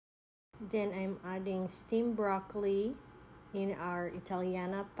Then I'm adding steamed broccoli in our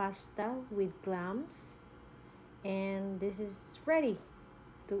Italiana pasta with clams. And this is ready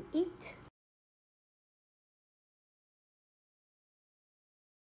to eat.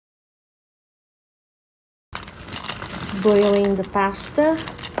 Boiling the pasta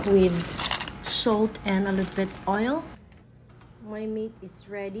with salt and a little bit oil. My meat is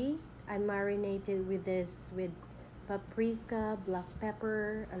ready. I marinated with this with paprika, black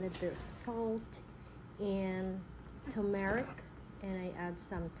pepper, a little bit of salt, and turmeric, and I add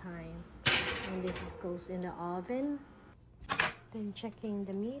some thyme. And this goes in the oven. Then checking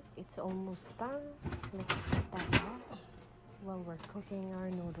the meat, it's almost done. Let's put that back while we're cooking our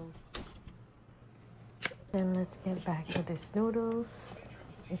noodles. Then let's get back to this noodles.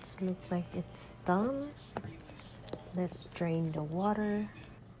 It's look like it's done. Let's drain the water.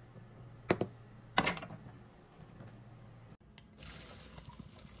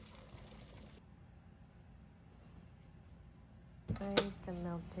 Add the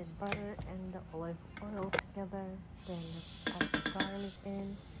melted butter and the olive oil together. Then let's add the garlic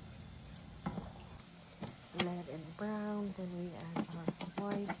in. Let it brown. Then we add our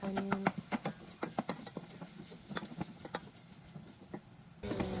white onions.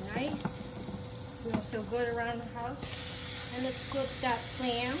 Really nice. Smells so good around the house. And let's cook that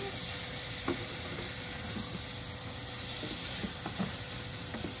clams.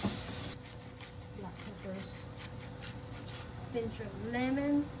 Black peppers. Pinch of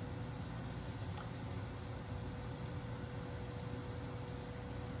lemon.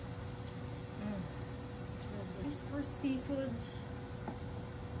 It's really nice for seafoods.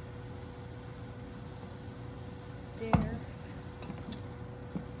 There.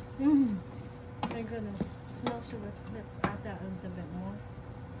 My goodness, it smells so good. Let's add that a little bit more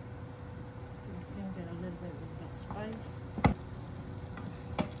so we can get a little bit of that spice.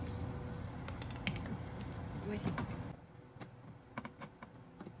 Wait.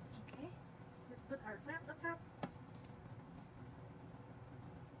 Okay, let's put our clams up top.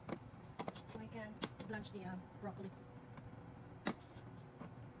 So I can blanch the broccoli.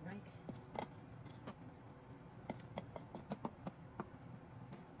 Right.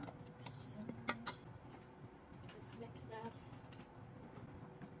 Mix that.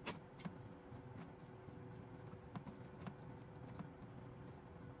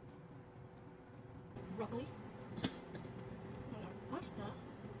 Broccoli and our pasta.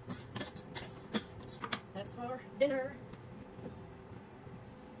 That's for dinner.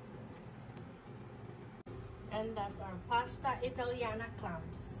 And that's our pasta Italiana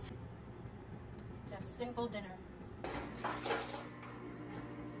clams. Just simple dinner.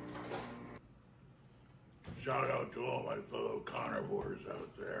 Shout out to all my fellow carnivores out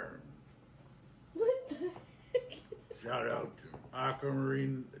there. What the heck? Shout out to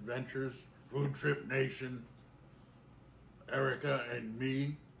Aquamarine Adventures, Food Trip Nation, Erica and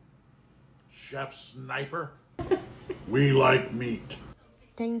me, Chef Sniper. We like meat.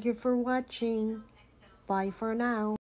 Thank you for watching. Bye for now.